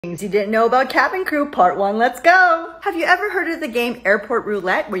Things you didn't know about cabin crew, part 1, let's go! Have you ever heard of the game Airport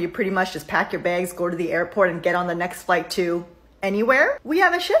Roulette, where you pretty much just pack your bags, go to the airport, and get on the next flight to anywhere? We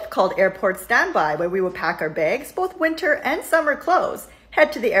have a shift called Airport Standby, where we will pack our bags, both winter and summer clothes,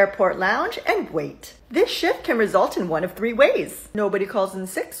 head to the airport lounge, and wait. This shift can result in one of 3 ways. Nobody calls in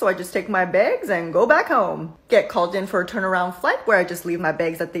sick, so I just take my bags and go back home. Get called in for a turnaround flight, where I just leave my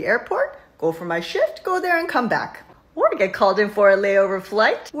bags at the airport, go for my shift, go there and come back. Or get called in for a layover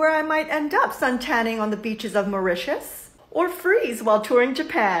flight, where I might end up suntanning on the beaches of Mauritius, or freeze while touring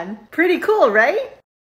Japan. Pretty cool, right?